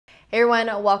Hey everyone,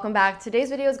 welcome back.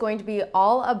 Today's video is going to be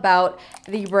all about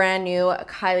the brand new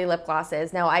Kylie lip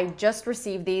glosses. Now, I just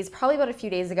received these probably about a few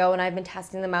days ago and I've been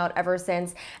testing them out ever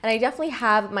since. And I definitely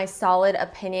have my solid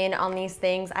opinion on these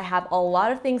things. I have a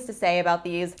lot of things to say about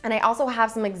these. And I also have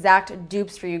some exact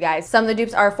dupes for you guys. Some of the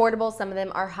dupes are affordable, some of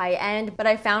them are high end, but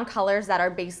I found colors that are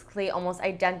basically almost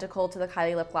identical to the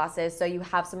Kylie lip glosses. So you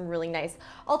have some really nice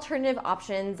alternative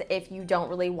options if you don't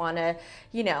really want to,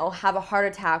 have a heart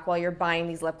attack while you're buying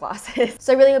these lip glosses.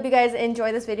 So I really hope you guys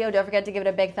enjoy this video. Don't forget to give it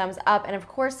a big thumbs up and of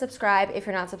course subscribe if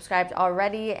you're not subscribed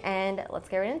already, and let's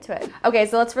get right into it. Okay,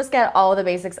 so let's first get all of the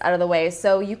basics out of the way.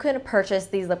 So you can purchase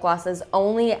these lip glosses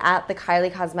only at the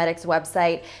Kylie Cosmetics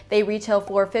website. They retail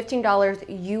for $15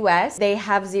 US. They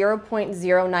have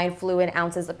 0.09 fluid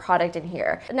ounces of product in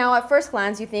here. Now at first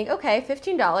glance you think, okay,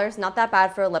 $15, not that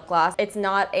bad for a lip gloss. It's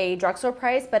not a drugstore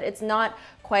price, but it's not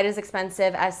quite as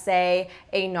expensive as, say,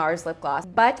 a NARS lip gloss.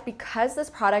 But because this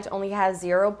product only has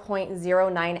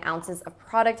 0.09 ounces of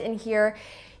product in here,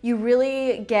 you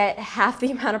really get half the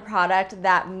amount of product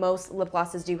that most lip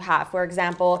glosses do have. For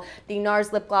example, the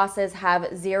NARS lip glosses have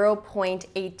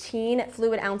 0.18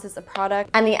 fluid ounces of product,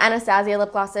 and the Anastasia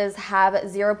lip glosses have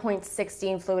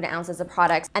 0.16 fluid ounces of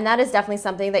product. And that is definitely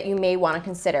something that you may want to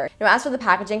consider. Now, as for the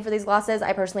packaging for these glosses,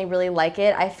 I personally really like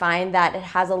it. I find that it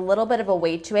has a little bit of a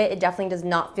weight to it. It definitely does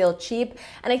not feel cheap,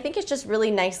 and I think it's just really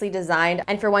nicely designed.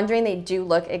 And if you're wondering, they do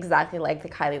look exactly like the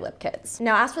Kylie lip kits.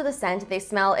 Now, as for the scent, they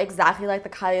smell exactly like the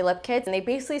Kylie lip kits, and they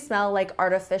basically smell like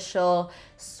artificial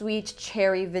sweet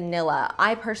cherry vanilla.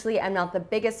 I personally am not the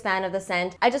biggest fan of the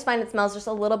scent. I just find it smells just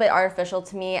a little bit artificial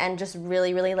to me and just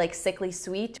really like sickly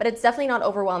sweet, but it's definitely not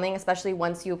overwhelming, especially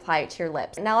once you apply it to your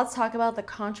lips. Now let's talk about the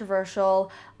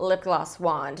controversial lip gloss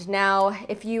wand. Now,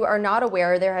 if you are not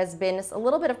aware, there has been a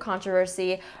little bit of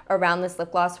controversy around this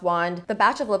lip gloss wand. The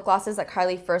batch of lip glosses that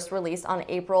Kylie first released on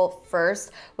April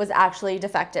 1st was actually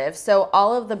defective. So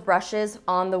all of the brushes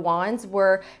on the wands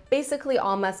were basically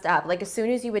all messed up. Like as soon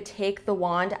as you would take the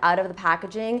wand out of the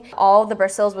packaging, all the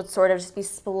bristles would sort of just be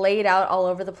splayed out all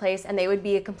over the place and they would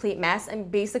be a complete mess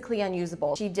and basically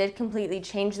unusable. She did completely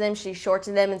change them. She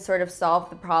shortened them and sort of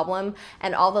solved the problem,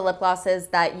 and all the lip glosses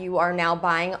that you are now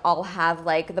buying all have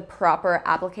like the proper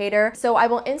applicator. So I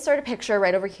will insert a picture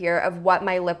right over here of what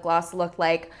my lip gloss looked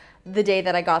like the day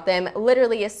that I got them.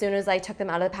 Literally as soon as I took them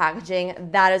out of the packaging,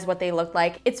 that is what they looked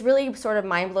like. It's really sort of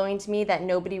mind-blowing to me that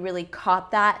nobody really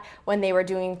caught that when they were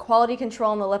doing quality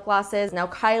control on the lip glosses. Now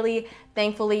Kylie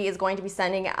thankfully is going to be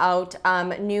sending out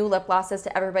new lip glosses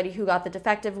to everybody who got the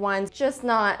defective ones. Just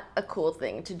not a cool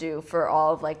thing to do for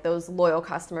all of like those loyal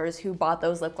customers who bought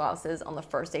those lip glosses on the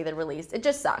first day they released. It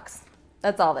just sucks.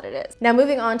 That's all that it is. Now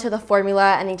moving on to the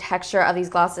formula and the texture of these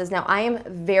glosses. Now I am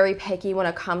very picky when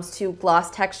it comes to gloss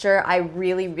texture. I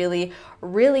really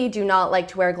do not like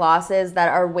to wear glosses that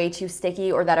are way too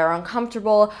sticky or that are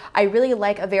uncomfortable. I really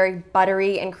like a very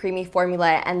buttery and creamy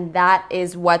formula, and that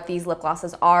is what these lip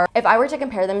glosses are. If I were to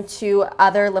compare them to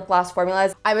other lip gloss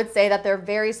formulas, I would say that they're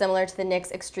very similar to the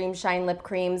NYX Extreme Shine lip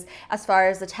creams as far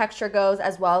as the texture goes,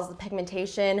 as well as the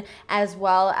pigmentation, as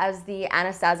well as the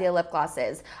Anastasia lip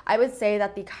glosses. I would say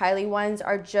that the Kylie ones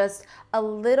are just a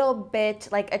little bit,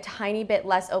 like a tiny bit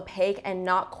less opaque and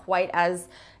not quite as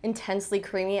intensely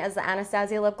creamy as the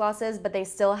Anastasia lip glosses, but they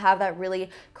still have that really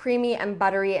creamy and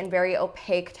buttery and very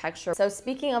opaque texture. So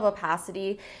speaking of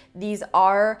opacity, these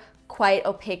are quite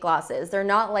opaque glosses. They're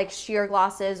not like sheer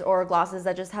glosses or glosses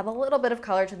that just have a little bit of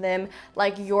color to them.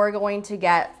 Like you're going to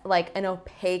get like an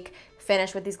opaque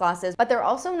finish with these glosses, but they're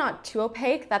also not too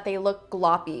opaque that they look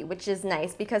gloppy, which is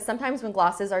nice because sometimes when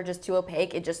glosses are just too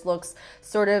opaque, it just looks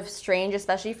sort of strange,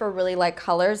 especially for really light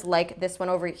colors like this one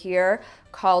over here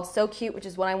called So Cute, which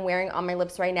is what I'm wearing on my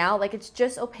lips right now. Like it's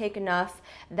just opaque enough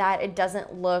that it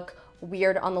doesn't look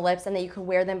weird on the lips and that you can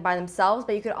wear them by themselves,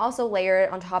 but you could also layer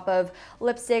it on top of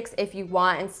lipsticks if you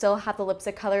want and still have the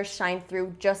lipstick color shine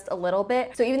through just a little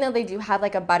bit. So even though they do have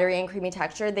like a buttery and creamy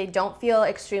texture, they don't feel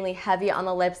extremely heavy on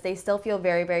the lips. They still feel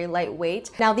very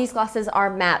lightweight. Now these glosses are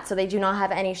matte, so they do not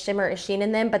have any shimmer or sheen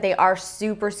in them, but they are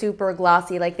super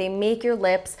glossy. Like they make your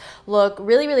lips look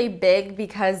really big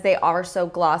because they are so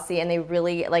glossy and they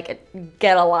really like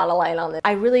get a lot of light on them.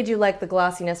 I really do like the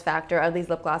glossiness factor of these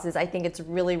lip glosses. I think it's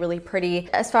really pretty.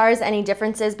 As far as any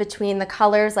differences between the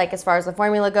colors, like as far as the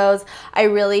formula goes, I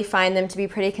really find them to be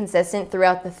pretty consistent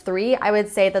throughout the three. I would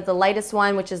say that the lightest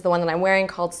one, which is the one that I'm wearing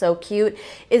called So Cute,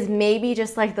 is maybe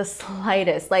just like the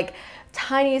slightest, like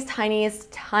tiniest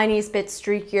bit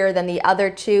streakier than the other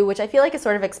two, which I feel like is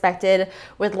sort of expected.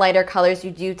 With lighter colors,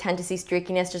 you do tend to see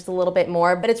streakiness just a little bit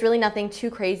more, but it's really nothing too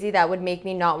crazy that would make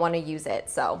me not want to use it.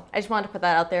 So I just wanted to put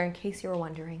that out there in case you were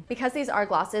wondering. Because these are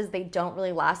glosses, they don't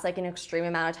really last like an extreme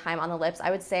amount of time on the lips.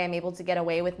 I would say I'm able to get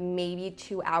away with maybe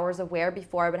 2 hours of wear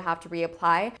before I would have to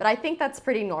reapply, but I think that's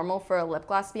pretty normal for a lip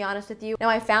gloss, to be honest with you. Now,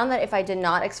 I found that if I did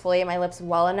not exfoliate my lips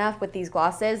well enough with these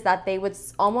glosses, that they would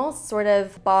almost sort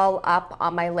of ball up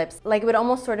on my lips. Like it would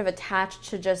almost sort of attach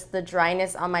to just the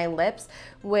dryness on my lips,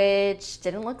 which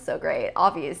didn't look so great,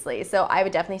 obviously. So I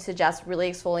would definitely suggest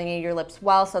really exfoliating your lips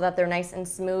well so that they're nice and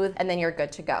smooth, and then you're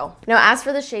good to go. Now, as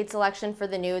for the shade selection for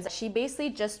the nudes, she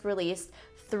basically just released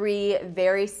 3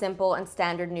 very simple and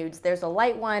standard nudes. There's a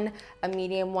light one, a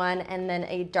medium one, and then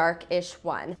a dark-ish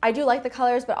one. I do like the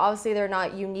colors, but obviously they're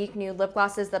not unique nude lip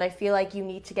glosses that I feel like you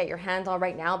need to get your hands on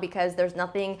right now, because there's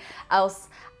nothing else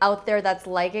out there that's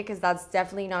like it, because that's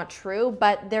definitely not true,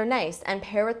 but they're nice. And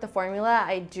paired with the formula,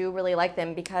 I do really like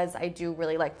them because I do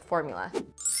really like the formula.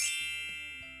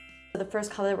 The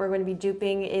first color that we're going to be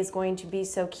duping is going to be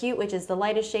So Cute, which is the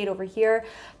lightest shade over here.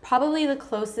 Probably the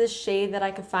closest shade that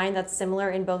I could find that's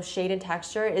similar in both shade and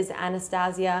texture is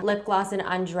Anastasia Lip Gloss in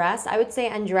Undressed. I would say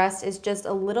Undressed is just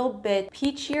a little bit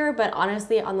peachier, but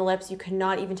honestly on the lips you could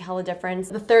not even tell the difference.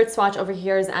 The third swatch over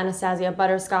here is Anastasia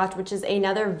Butterscotch, which is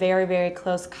another very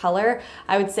close color.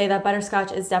 I would say that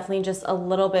Butterscotch is definitely just a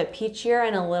little bit peachier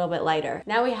and a little bit lighter.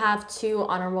 Now we have 2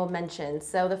 honorable mentions.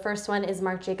 So the first one is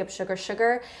Marc Jacobs Sugar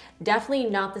Sugar. Definitely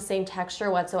not the same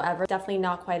texture whatsoever, definitely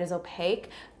not quite as opaque,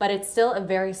 but it's still a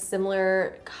very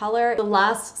similar color. The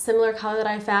last similar color that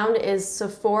I found is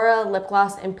Sephora Lip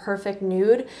Gloss in Perfect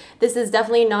Nude. This is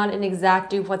definitely not an exact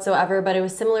dupe whatsoever, but it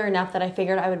was similar enough that I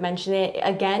figured I would mention it.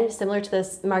 Again, similar to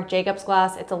this Marc Jacobs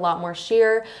gloss, it's a lot more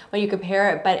sheer when you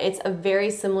compare it, but it's a very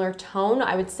similar tone.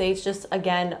 I would say it's just,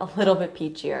 again, a little bit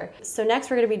peachier. So next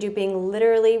we're gonna be duping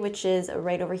Literally, which is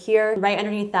right over here. Right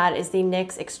underneath that is the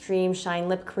NYX Extreme Shine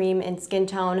Lip Cream in Skin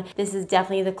Tone. This is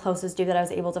definitely the closest dupe that I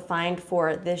was able to find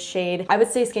for this shade. I would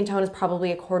say Skin Tone is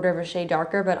probably a quarter of a shade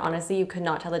darker, but honestly you could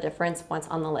not tell the difference once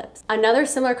on the lips. Another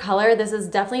similar color, this is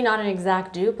definitely not an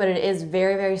exact dupe, but it is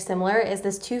very similar, is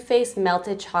this Too Faced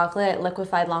Melted Chocolate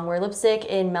Liquefied Longwear Lipstick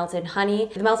in Melted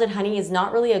Honey. The Melted Honey is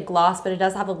not really a gloss, but it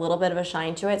does have a little bit of a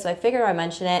shine to it, so I figured I'd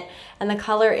mention it, and the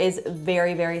color is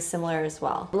very similar as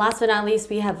well. Last but not least,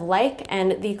 we have Like,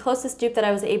 and the closest dupe that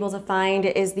I was able to find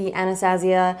is the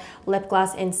Anastasia Lip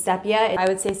Gloss in Sepia. I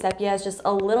would say Sepia is just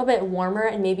a little bit warmer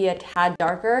and maybe a tad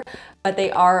darker, but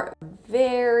they are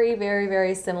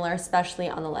very similar, especially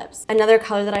on the lips. Another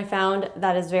color that I found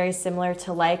that is very similar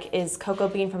to Like is Cocoa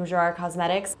Bean from Gerard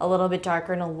Cosmetics, a little bit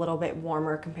darker and a little bit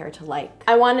warmer compared to Like.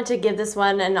 I wanted to give this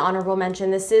one an honorable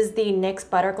mention. This is the NYX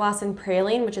Butter Gloss in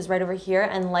Praline, which is right over here,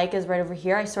 and Like is right over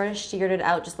here. I sort of sheared it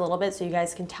out just a little bit so you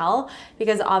guys can tell,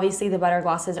 because obviously the butter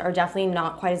glosses are definitely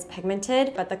not quite as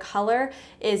pigmented, but the color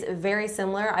is very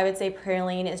similar. I would say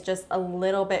Praline is just a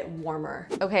little bit warmer.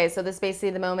 Okay, so this is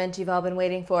basically the moment you've all been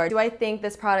waiting for. Do I think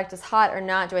this product is hot or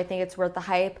not? Do I think it's worth the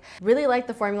hype? Really like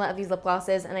the formula of these lip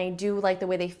glosses, and I do like the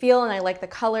way they feel, and I like the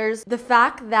colors. The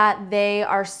fact that they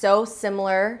are so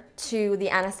similar to the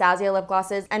Anastasia lip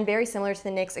glosses and very similar to the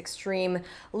NYX Extreme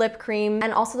Lip Cream,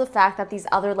 and also the fact that these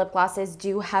other lip glosses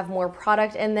do have more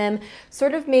product in them,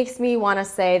 sort of makes me want to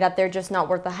say that they're just not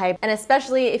worth the hype. And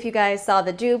especially if you guys saw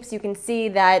the dupes, you can see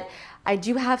that I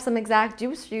do have some exact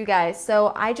dupes for you guys.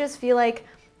 So I just feel like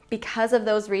because of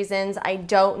those reasons, I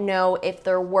don't know if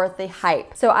they're worth the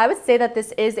hype. So I would say that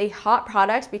this is a hot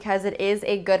product because it is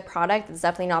a good product. It's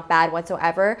definitely not bad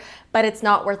whatsoever, but it's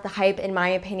not worth the hype in my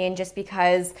opinion, just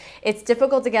because it's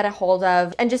difficult to get a hold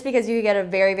of, and just because you get a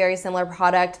very similar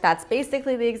product that's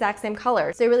basically the exact same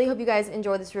color. So I really hope you guys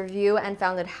enjoyed this review and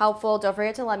found it helpful. Don't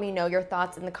forget to let me know your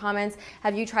thoughts in the comments.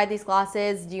 Have you tried these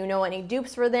glosses? Do you know any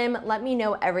dupes for them? Let me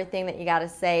know everything that you gotta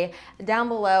say down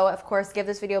below. Of course, give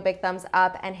this video a big thumbs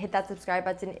up and hit that subscribe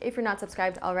button if you're not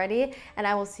subscribed already, and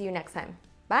I will see you next time.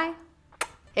 Bye.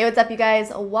 Hey, what's up you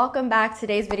guys? Welcome back.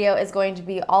 Today's video is going to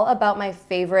be all about my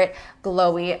favorite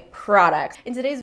glowy products. In today's